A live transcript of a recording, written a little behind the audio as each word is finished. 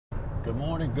Good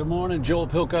morning, Joel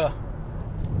Pilka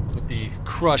with the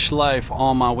Crush Life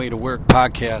on My Way to Work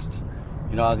podcast.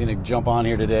 I was going to jump on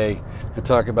here today and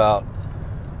talk about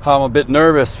how I'm a bit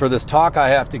nervous for this talk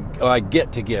I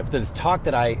get to give. This talk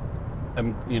that I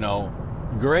am,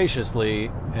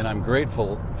 graciously, and I'm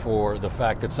grateful for the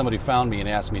fact that somebody found me and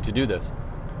asked me to do this.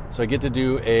 So I get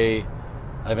to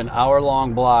I have an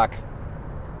hour-long block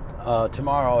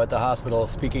tomorrow at the hospital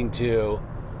speaking to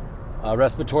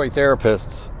respiratory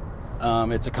therapists.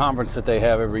 It's a conference that they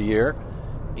have every year,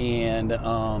 and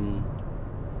the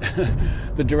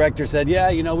director said,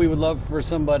 we would love for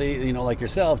somebody, like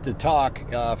yourself, to talk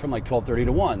from like 12:30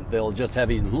 to 1. They'll just have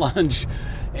eaten lunch,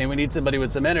 and we need somebody with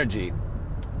some energy,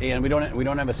 and we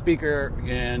don't have a speaker,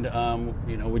 and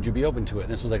would you be open to it?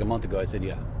 And this was like a month ago. I said,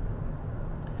 yeah.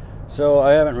 So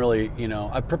I haven't really,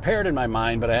 I've prepared in my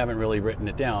mind, but I haven't really written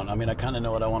it down. I mean, I kind of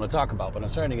know what I want to talk about, but I'm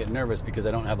starting to get nervous because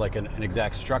I don't have like an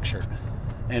exact structure.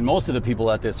 And most of the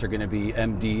people at this are going to be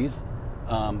MDs.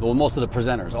 Most of the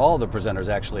presenters, all of the presenters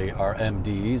actually are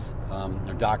MDs.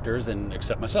 They're doctors, and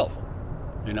except myself,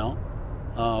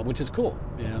 which is cool.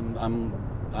 And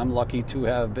I'm lucky to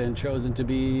have been chosen to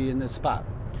be in this spot,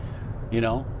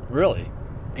 really.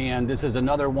 And this is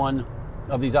another one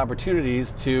of these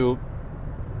opportunities to,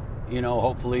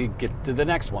 hopefully get to the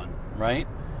next one, right?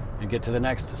 And get to the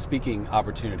next speaking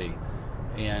opportunity.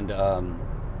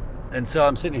 And so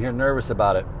I'm sitting here nervous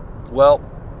about it. Well,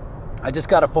 I just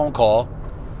got a phone call,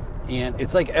 and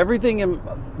it's like everything and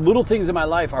little things in my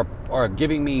life are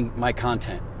giving me my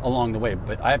content along the way,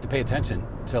 but I have to pay attention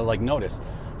to notice.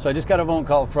 So I just got a phone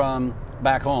call from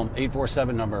back home,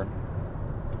 847 number,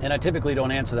 and I typically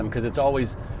don't answer them because it's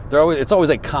always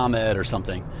like ComEd or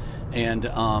something, and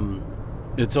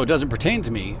so it doesn't pertain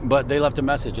to me, but they left a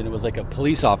message, and it was like a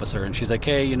police officer, and she's like,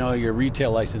 hey, your retail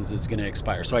license is going to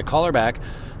expire. So I call her back.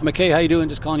 I'm like, hey, how you doing?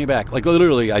 Just calling you back. Like,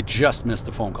 literally, I just missed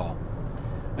the phone call.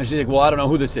 And she's like, well, I don't know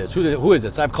who this is. Who is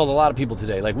this? I've called a lot of people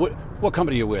today. Like, what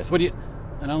company are you with? And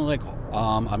I'm like,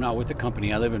 I'm not with the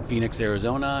company. I live in Phoenix,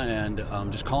 Arizona, and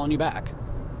I'm just calling you back.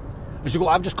 And she's like,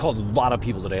 well, I've just called a lot of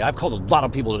people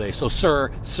today. So,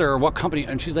 sir, what company?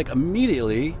 And she's like,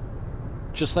 immediately,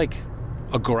 just like,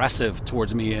 aggressive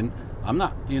towards me, and I'm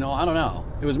not, I don't know.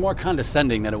 It was more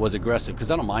condescending than it was aggressive, because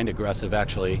I don't mind aggressive,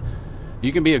 actually.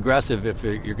 You can be aggressive if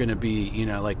you're going to be,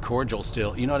 cordial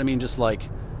still. You know what I mean? Just like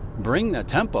bring the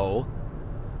tempo,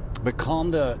 but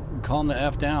calm the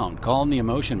F down, calm the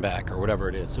emotion back, or whatever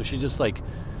it is. So she's just like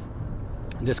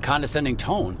this condescending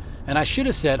tone. And I should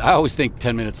have said, I always think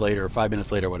 10 minutes later or 5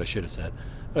 minutes later what I should have said.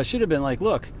 But I should have been like,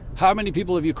 look, how many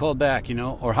people have you called back,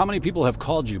 or how many people have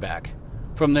called you back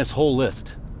from this whole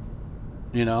list?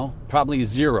 Probably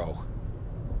zero.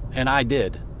 And I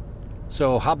did.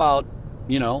 So how about,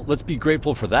 let's be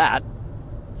grateful for that,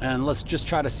 and let's just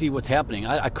try to see what's happening.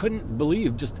 I couldn't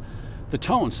believe just the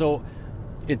tone. So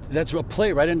that's a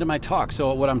play right into my talk.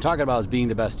 So what I'm talking about is being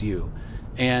the best you.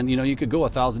 And, you could go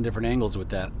 1,000 different angles with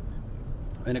that.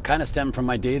 And it kind of stemmed from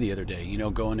my day the other day,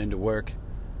 going into work,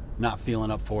 not feeling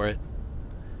up for it.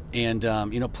 And,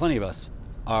 plenty of us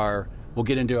we'll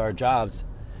get into our jobs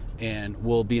and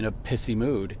we'll be in a pissy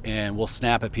mood, and we'll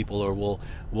snap at people, or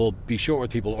we'll be short with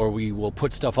people, or we will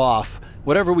put stuff off,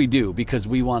 whatever we do, because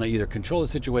we want to either control the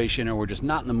situation, or we're just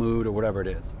not in the mood, or whatever it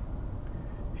is.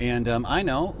 And I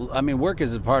know, work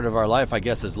is a part of our life, I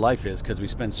guess, as life is, because we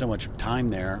spend so much time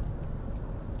there.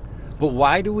 But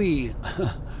why do we,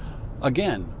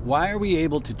 why are we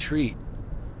able to treat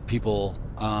people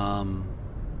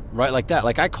right like that?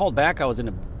 Like, I called back, I was in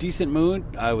a decent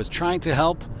mood, I was trying to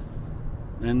help,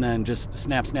 and then just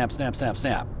snap.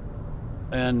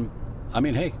 And,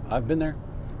 hey, I've been there.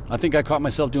 I think I caught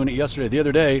myself doing it yesterday. The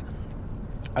other day,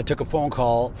 I took a phone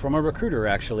call from a recruiter,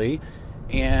 actually,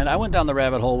 and I went down the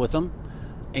rabbit hole with them,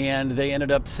 and they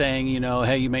ended up saying,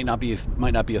 hey, you might not be a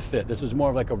fit. This was more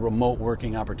of like a remote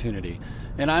working opportunity.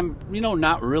 And I'm,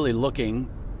 not really looking,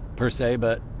 per se,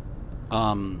 but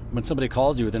when somebody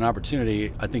calls you with an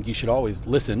opportunity, I think you should always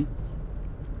listen,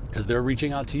 because they're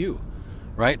reaching out to you.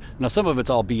 Right? Now, some of it's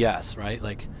all BS, right?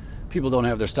 Like, people don't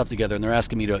have their stuff together, and they're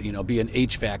asking me to, be an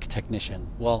HVAC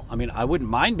technician. Well, I wouldn't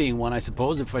mind being one, I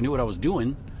suppose, if I knew what I was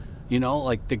doing.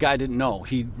 Like, the guy didn't know.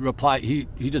 He replied, he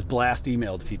just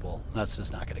emailed people. That's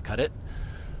just not going to cut it.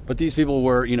 But these people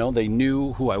were, they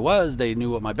knew who I was. They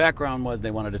knew what my background was.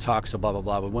 They wanted to talk, so blah, blah,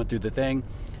 blah. We went through the thing,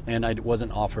 and I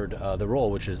wasn't offered the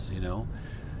role, which is,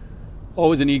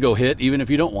 always an ego hit, even if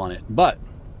you don't want it. But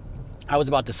I was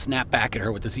about to snap back at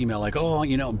her with this email like, oh,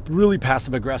 really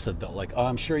passive aggressive though. Like, oh,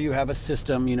 I'm sure you have a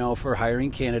system, for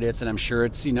hiring candidates, and I'm sure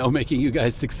it's, making you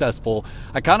guys successful.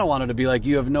 I kind of wanted to be like,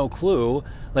 you have no clue.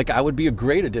 Like, I would be a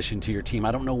great addition to your team.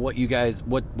 I don't know what you guys,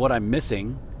 what I'm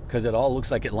missing, because it all looks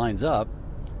like it lines up.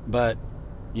 But,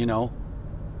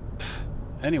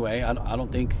 anyway, I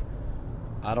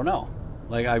don't know.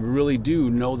 Like, I really do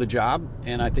know the job,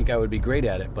 and I think I would be great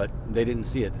at it, but they didn't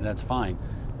see it, and that's fine.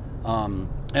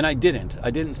 And I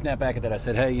didn't snap back at that. I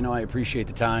said, hey, I appreciate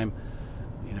the time,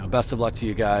 best of luck to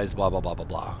you guys, blah, blah, blah, blah,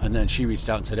 blah. And then she reached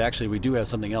out and said, actually, we do have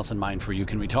something else in mind for you.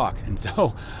 Can we talk? And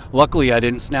so luckily I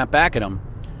didn't snap back at them.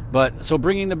 But so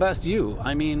bringing the best you,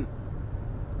 I mean,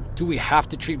 do we have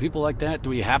to treat people like that? Do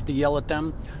we have to yell at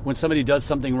them when somebody does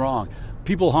something wrong?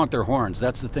 People honk their horns.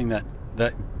 That's the thing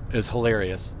that is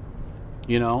hilarious.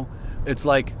 It's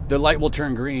like the light will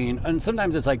turn green, and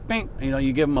sometimes it's like, bang,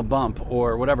 you give them a bump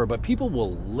or whatever, but people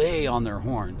will lay on their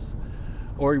horns.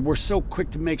 Or we're so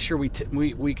quick to make sure we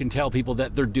can tell people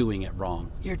that they're doing it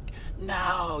wrong. You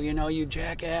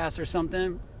jackass or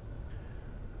something.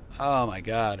 Oh my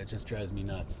God, it just drives me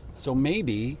nuts. So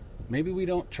maybe we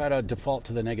don't try to default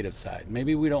to the negative side.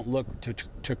 Maybe we don't look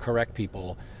to correct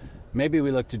people. Maybe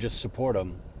we look to just support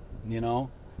them,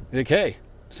 Like, hey,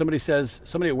 somebody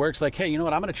at work's like, hey, you know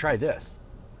what? I'm going to try this.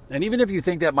 And even if you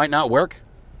think that might not work,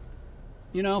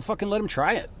 fucking let them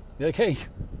try it. Be like, hey,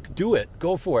 do it.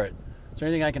 Go for it. Is there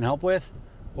anything I can help with?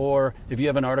 Or if you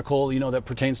have an article, that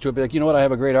pertains to it, be like, you know what? I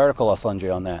have a great article. I'll send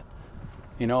you on that.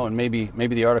 And maybe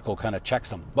the article kind of checks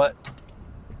them. But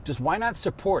just why not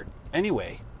support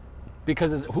anyway?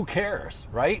 Because who cares,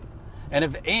 right?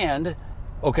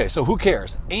 So who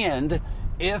cares? And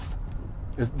if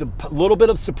the little bit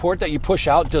of support that you push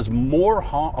out does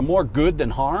more good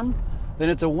than harm, then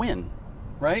it's a win,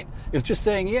 right? It's just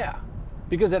saying, yeah.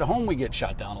 Because at home we get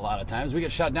shot down a lot of times. We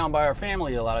get shot down by our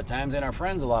family a lot of times and our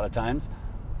friends a lot of times.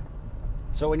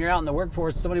 So when you're out in the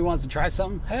workforce, somebody wants to try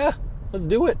something, let's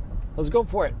do it. Let's go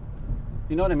for it.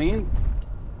 You know what I mean?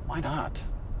 Why not?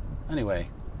 Anyway,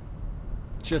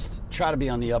 just try to be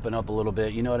on the up and up a little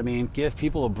bit. You know what I mean? Give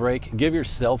people a break. Give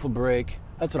yourself a break.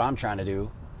 That's what I'm trying to do.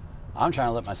 I'm trying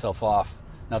to let myself off.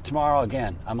 Now, tomorrow,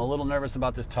 again, I'm a little nervous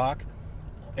about this talk,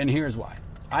 and here's why.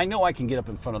 I know I can get up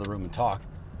in front of the room and talk.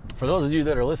 For those of you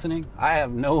that are listening, I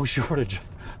have no shortage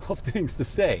of things to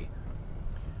say.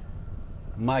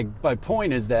 My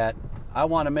point is that I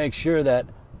want to make sure that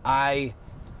I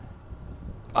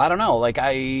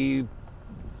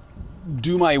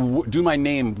do my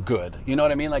name good. You know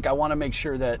what I mean? Like, I want to make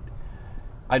sure that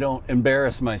I don't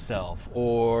embarrass myself,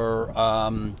 or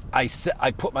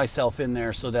I put myself in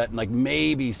there so that, like,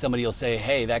 maybe somebody will say,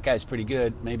 hey, that guy's pretty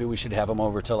good. Maybe we should have him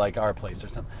over to, like, our place or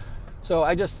something. So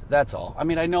that's all. I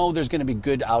mean, I know there's going to be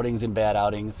good outings and bad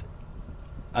outings.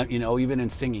 Even in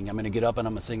singing, I'm going to get up and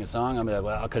I'm going to sing a song. I'm going to be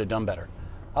like, well, I could have done better.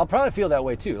 I'll probably feel that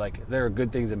way too. Like, there are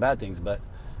good things and bad things. But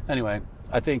anyway,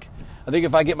 I think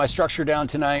if I get my structure down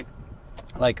tonight,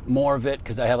 like more of it,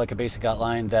 because I have like a basic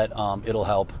outline, that it'll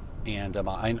help. And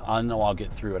I know I'll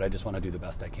get through it. I just want to do the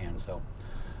best I can. So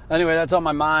anyway, that's on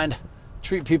my mind.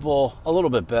 Treat people a little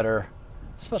bit better,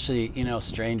 especially,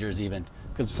 strangers even.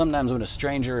 Because sometimes when a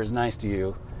stranger is nice to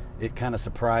you, it kind of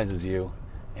surprises you,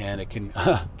 and it can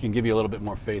give you a little bit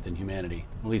more faith in humanity.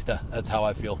 At least that's how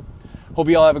I feel. Hope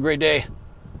you all have a great day.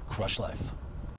 Crush life.